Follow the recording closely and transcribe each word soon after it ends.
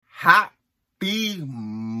Happy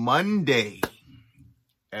Monday,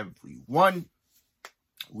 everyone.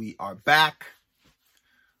 We are back.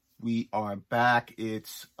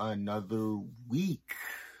 It's another week.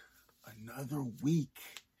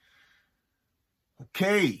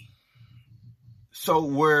 Okay. So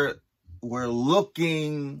we're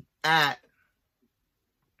looking at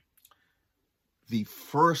the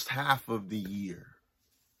first half of the year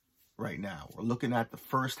right now. We're looking at the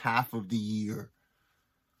first half of the year.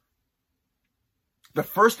 The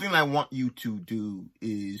first thing I want you to do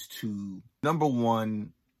is to, number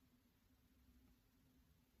one,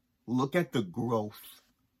 look at the growth.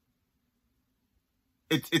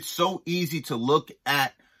 It's so easy to look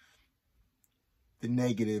at the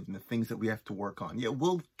negative and the things that we have to work on. Yeah,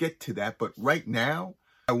 we'll get to that. But right now,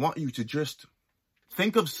 I want you to just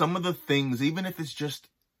think of some of the things, even if it's just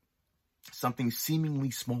something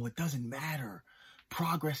seemingly small. It doesn't matter.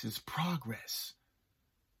 Progress is progress.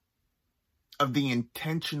 Of the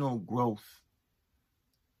intentional growth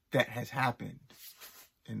that has happened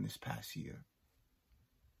in this past year.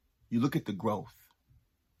 You look at the growth.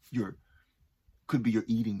 Could be your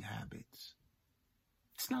eating habits.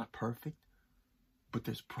 It's not perfect, but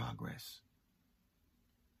there's progress.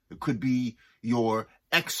 It could be your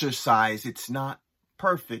exercise. It's not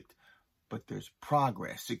perfect, but there's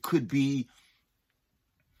progress. It could be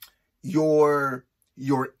your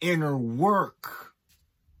inner work.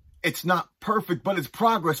 It's not perfect, but it's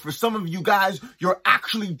progress. For some of you guys, you're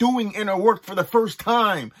actually doing inner work for the first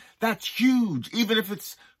time. That's huge. Even if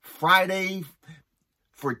it's Friday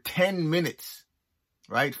for 10 minutes,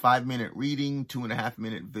 right? 5-minute reading,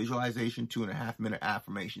 2.5-minute visualization, 2.5-minute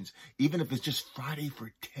affirmations. Even if it's just Friday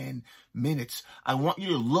for 10 minutes, I want you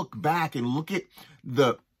to look back and look at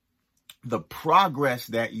the progress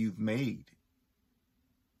that you've made.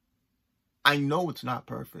 I know it's not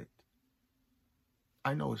perfect.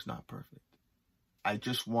 I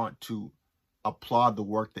just want to applaud the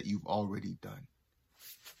work that you've already done.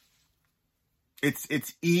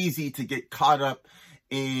 It's easy to get caught up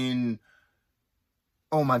in,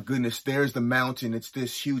 oh my goodness, there's the mountain. It's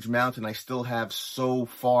this huge mountain. I still have so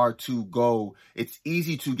far to go. It's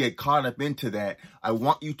easy to get caught up into that. I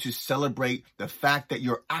want you to celebrate the fact that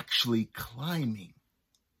you're actually climbing.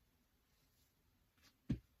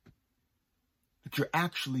 That you're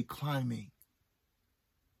actually climbing.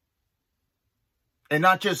 And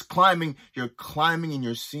not just climbing, you're climbing and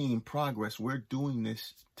you're seeing progress. We're doing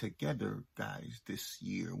this together, guys, this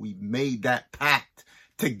year. We've made that pact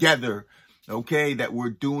together, okay, that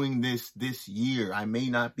we're doing this year. I may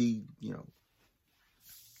not be,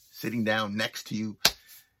 sitting down next to you,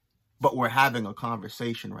 but we're having a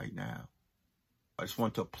conversation right now. I just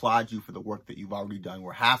want to applaud you for the work that you've already done.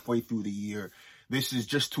 We're halfway through the year. This is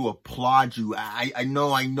just to applaud you. I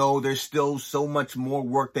know there's still so much more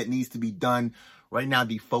work that needs to be done. Right now,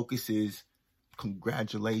 the focus is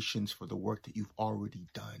congratulations for the work that you've already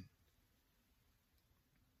done.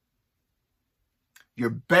 You're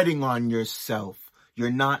betting on yourself.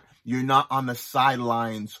 You're not on the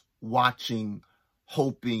sidelines watching,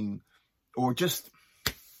 hoping, or just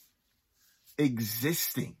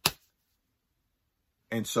existing.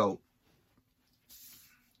 And so,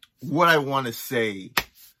 what I want to say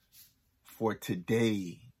for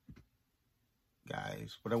today,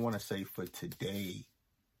 guys,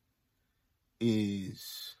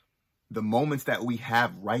 is the moments that we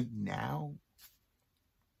have right now.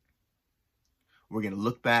 We're going to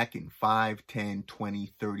look back in 5, 10,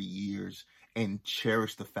 20, 30 years and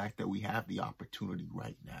cherish the fact that we have the opportunity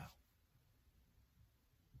right now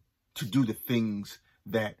to do the things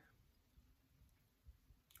that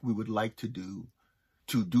we would like to do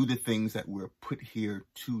the things that we're put here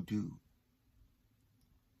to do.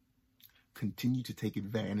 Continue to take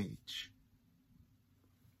advantage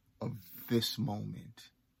of this moment,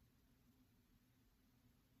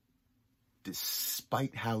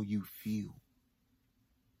 despite how you feel.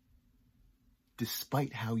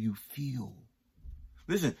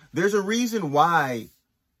 Listen, there's a reason why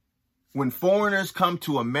when foreigners come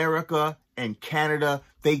to America and Canada,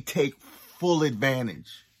 they take full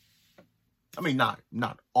advantage. I mean,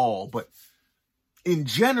 not all, but in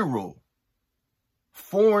general,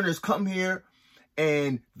 foreigners come here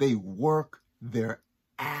and they work their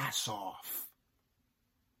ass off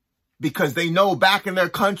because they know back in their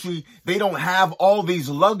country, they don't have all these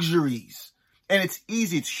luxuries. And it's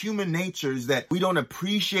easy. It's human nature is that we don't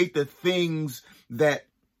appreciate the things that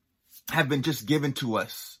have been just given to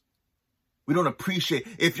us. We don't appreciate.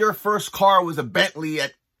 If your first car was a Bentley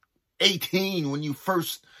at 18, when you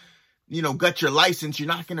first got your license, you're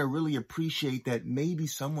not going to really appreciate that maybe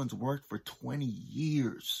someone's worked for 20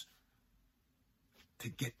 years to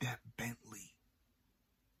get that Bentley.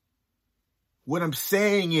 What I'm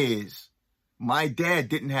saying is, my dad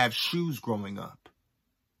didn't have shoes growing up.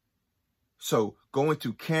 So going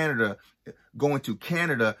to Canada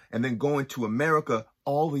and then going to America,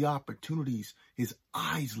 all the opportunities, his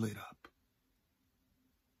eyes lit up.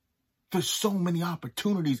 There's so many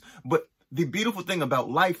opportunities, but the beautiful thing about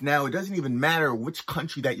life now, it doesn't even matter which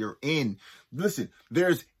country that you're in. Listen,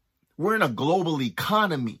 we're in a global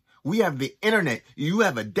economy. We have the internet. You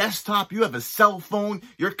have a desktop. You have a cell phone.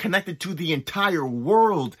 You're connected to the entire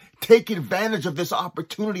world. Take advantage of this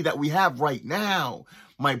opportunity that we have right now.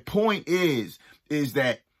 My point is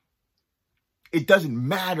that it doesn't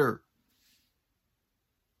matter.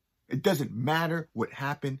 It doesn't matter what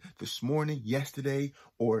happened this morning, yesterday,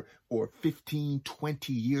 or 15,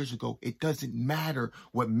 20 years ago. It doesn't matter.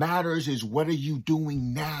 What matters is, what are you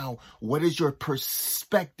doing now? What is your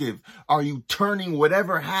perspective? Are you turning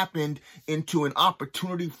whatever happened into an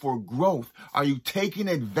opportunity for growth? Are you taking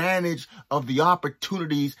advantage of the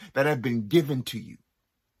opportunities that have been given to you?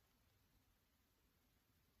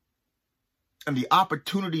 And the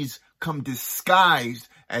opportunities come disguised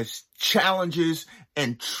as challenges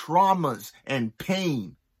and traumas and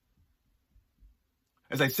pain.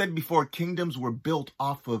 As I said before, kingdoms were built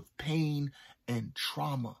off of pain and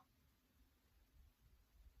trauma.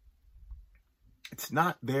 It's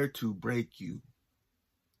not there to break you.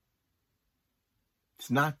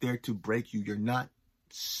 It's not there to break you. You're not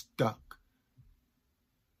stuck.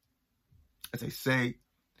 As I say,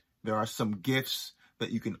 there are some gifts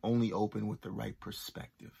that you can only open with the right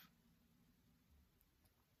perspective.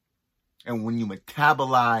 And when you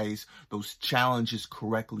metabolize those challenges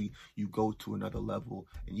correctly, you go to another level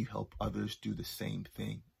and you help others do the same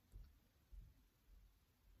thing.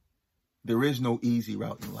 There is no easy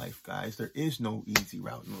route in life, guys. There is no easy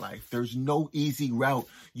route in life. There's no easy route.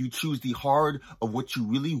 You choose the hard of what you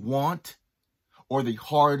really want, or the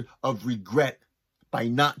hard of regret by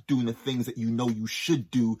not doing the things that you know you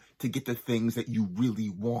should do to get the things that you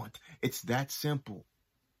really want. It's that simple.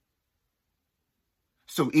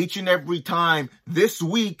 So each and every time this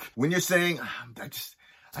week, when you're saying,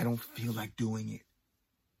 I don't feel like doing it,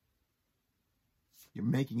 you're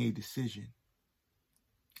making a decision.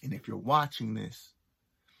 And if you're watching this,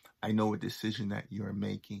 I know a decision that you're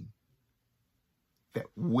making, that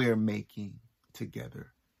we're making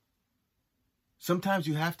together. Sometimes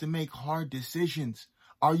you have to make hard decisions.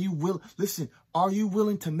 Are you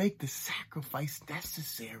willing to make the sacrifice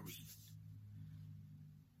necessary?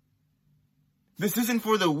 This isn't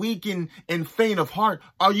for the weak and faint of heart.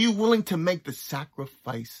 Are you willing to make the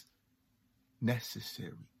sacrifice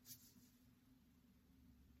necessary?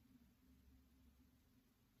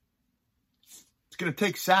 It's going to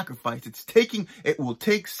take sacrifice. It will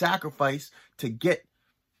take sacrifice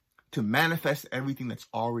to manifest everything that's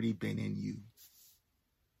already been in you.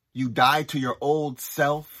 You die to your old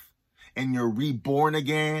self and you're reborn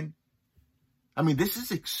again. I mean, this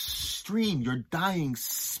is extreme. You're dying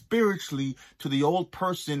spiritually to the old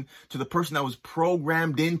person, to the person that was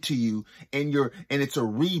programmed into you, and it's a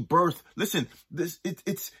rebirth. Listen,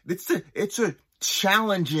 it's a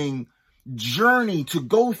challenging journey to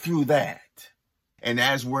go through that. And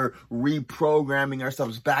as we're reprogramming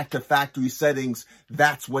ourselves back to factory settings,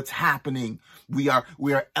 that's what's happening. We are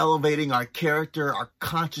elevating our character, our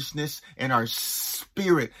consciousness, and our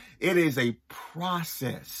spirit. It is a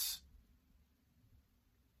process.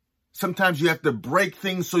 Sometimes you have to break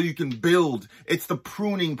things so you can build. It's the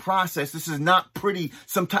pruning process. This is not pretty.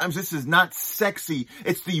 Sometimes this is not sexy.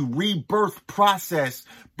 It's the rebirth process.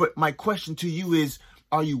 But my question to you is,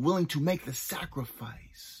 are you willing to make the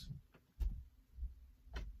sacrifice?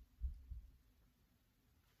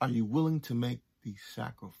 Are you willing to make the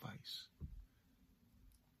sacrifice?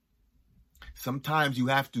 Sometimes you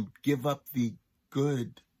have to give up the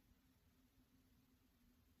good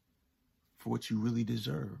for what you really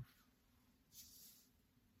deserve.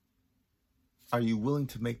 Are you willing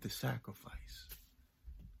to make the sacrifice?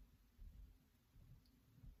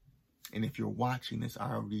 And if you're watching this,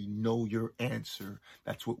 I already know your answer.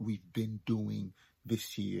 That's what we've been doing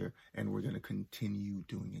this year, and we're going to continue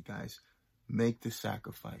doing it, guys. Make the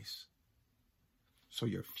sacrifice so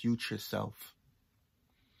your future self,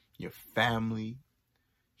 your family,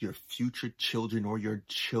 your future children, or your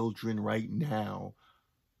children right now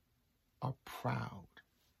are proud.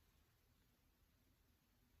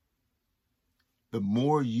 The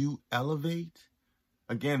more you elevate,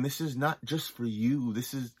 again, this is not just for you.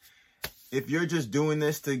 This is, if you're just doing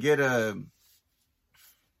this to get a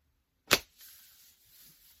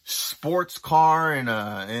sports car and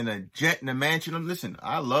a jet and a mansion, listen,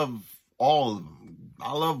 I love all of them.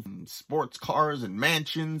 I love sports cars and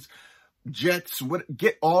mansions, jets,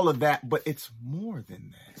 get all of that, but it's more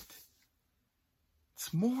than that.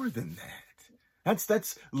 It's more than that.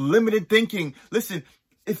 That's limited thinking. Listen,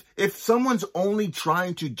 if someone's only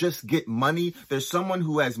trying to just get money, there's someone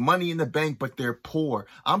who has money in the bank, but they're poor.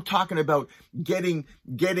 I'm talking about getting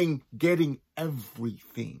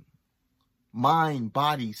everything. Mind,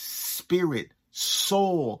 body, spirit,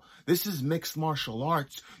 soul. This is mixed martial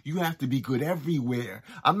arts. You have to be good everywhere.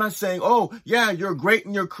 I'm not saying, oh, yeah, you're great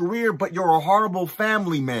in your career, but you're a horrible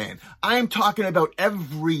family man. I am talking about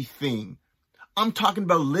everything. I'm talking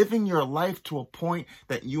about living your life to a point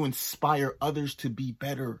that you inspire others to be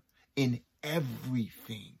better in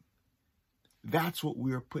everything. That's what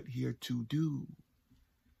we're put here to do.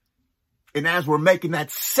 And as we're making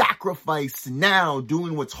that sacrifice now,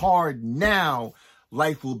 doing what's hard now,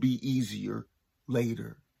 life will be easier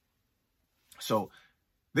later. So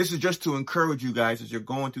this is just to encourage you guys as you're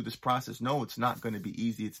going through this process. No, it's not going to be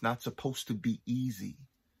easy. It's not supposed to be easy.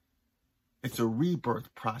 It's a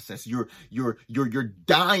rebirth process. You're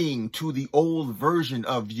dying to the old version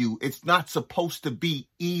of you. It's not supposed to be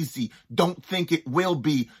easy. Don't think it will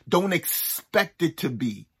be. Don't expect it to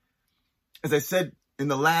be. As I said in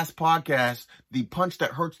the last podcast, the punch that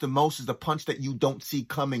hurts the most is the punch that you don't see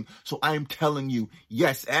coming. So I am telling you,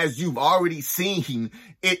 yes, as you've already seen,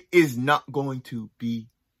 it is not going to be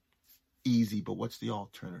easy. But what's the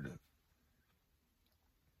alternative?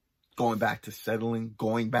 Going back to settling,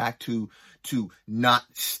 going back to not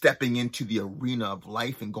stepping into the arena of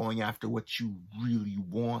life and going after what you really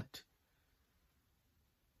want.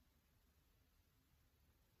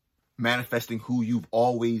 Manifesting who you've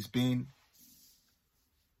always been.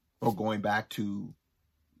 Or going back to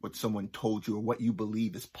what someone told you or what you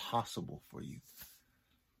believe is possible for you.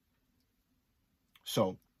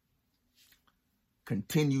 So,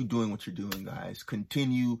 continue doing what you're doing, guys.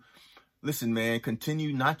 Listen, man,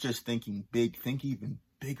 continue not just thinking big, think even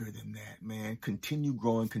bigger than that, man. Continue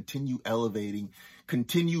growing, continue elevating,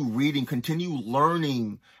 continue reading, continue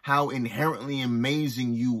learning how inherently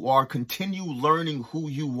amazing you are. Continue learning who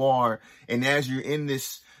you are. And as you're in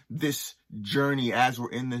this journey, as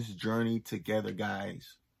we're in this journey together,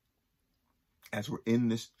 guys, as we're in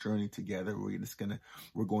this journey together,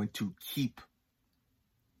 we're going to keep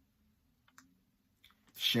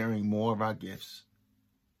sharing more of our gifts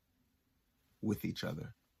with each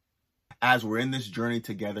other. As we're in this journey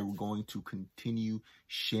together, we're going to continue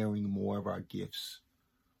sharing more of our gifts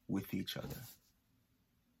with each other.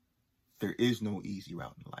 There is no easy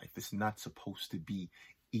route in life. It's not supposed to be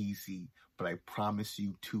easy, but I promise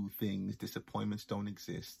you two things. Disappointments don't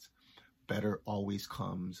exist. Better always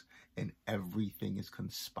comes, and everything is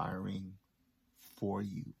conspiring for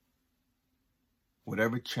you.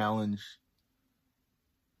 Whatever challenge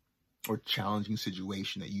or challenging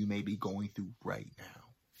situation that you may be going through right now,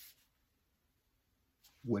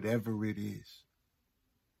 whatever it is,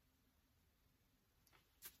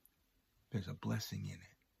 there's a blessing in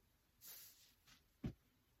it.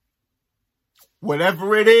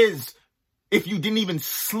 Whatever it is, if you didn't even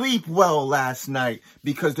sleep well last night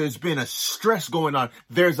because there's been a stress going on,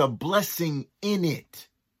 there's a blessing in it.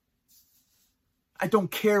 I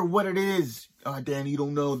don't care what it is. Danny, you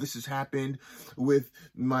don't know, this has happened with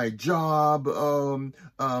my job.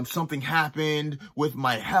 Something happened with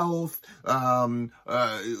my health, the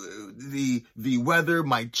weather,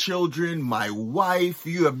 my children, my wife.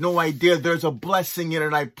 You have no idea. There's a blessing in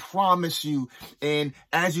it, I promise you. And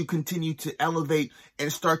as you continue to elevate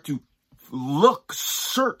and start to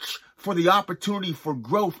search for the opportunity for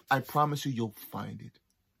growth, I promise you, you'll find it.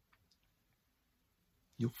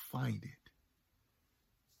 You'll find it.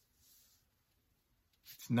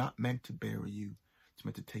 It's not meant to bury you. It's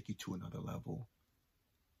meant to take you to another level.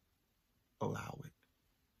 Allow it.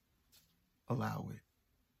 Allow it.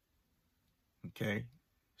 Okay?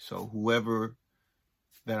 So whoever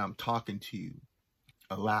that I'm talking to you,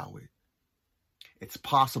 allow it. It's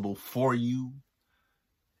possible for you,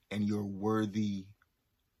 and you're worthy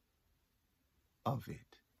of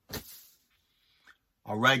it.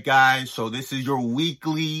 All right, guys. So this is your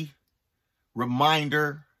weekly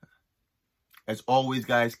reminder. As always,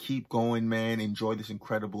 guys, keep going, man. Enjoy this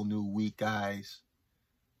incredible new week, guys.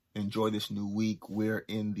 Enjoy this new week. We're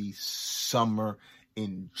in the summer.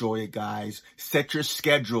 Enjoy it, guys. Set your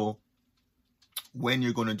schedule when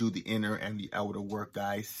you're going to do the inner and the outer work,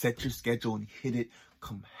 guys. Set your schedule and hit it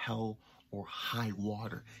come hell or high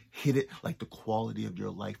water. Hit it like the quality of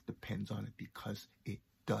your life depends on it, because it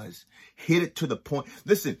does. Hit it to the point.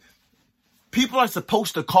 Listen, people are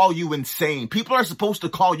supposed to call you insane. People are supposed to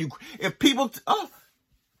call you, if people,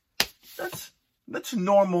 that's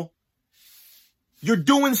normal. You're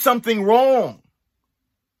doing something wrong.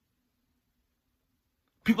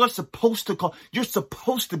 People are supposed to call. You're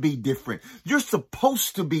supposed to be different. You're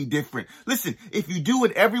supposed to be different. Listen, if you do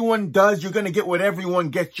what everyone does, you're going to get what everyone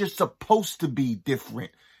gets. You're supposed to be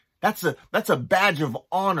different. That's a badge of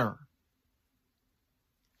honor.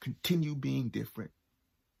 Continue being different.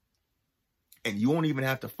 And you won't even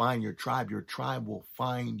have to find your tribe. Your tribe will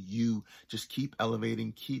find you. Just keep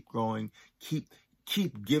elevating, keep growing,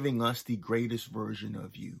 keep giving us the greatest version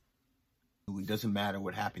of you. It doesn't matter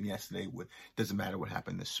what happened yesterday. It doesn't matter what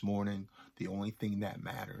happened this morning. The only thing that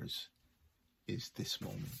matters is this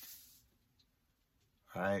moment.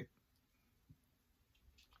 All right?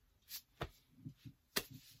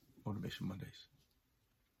 Motivation Mondays.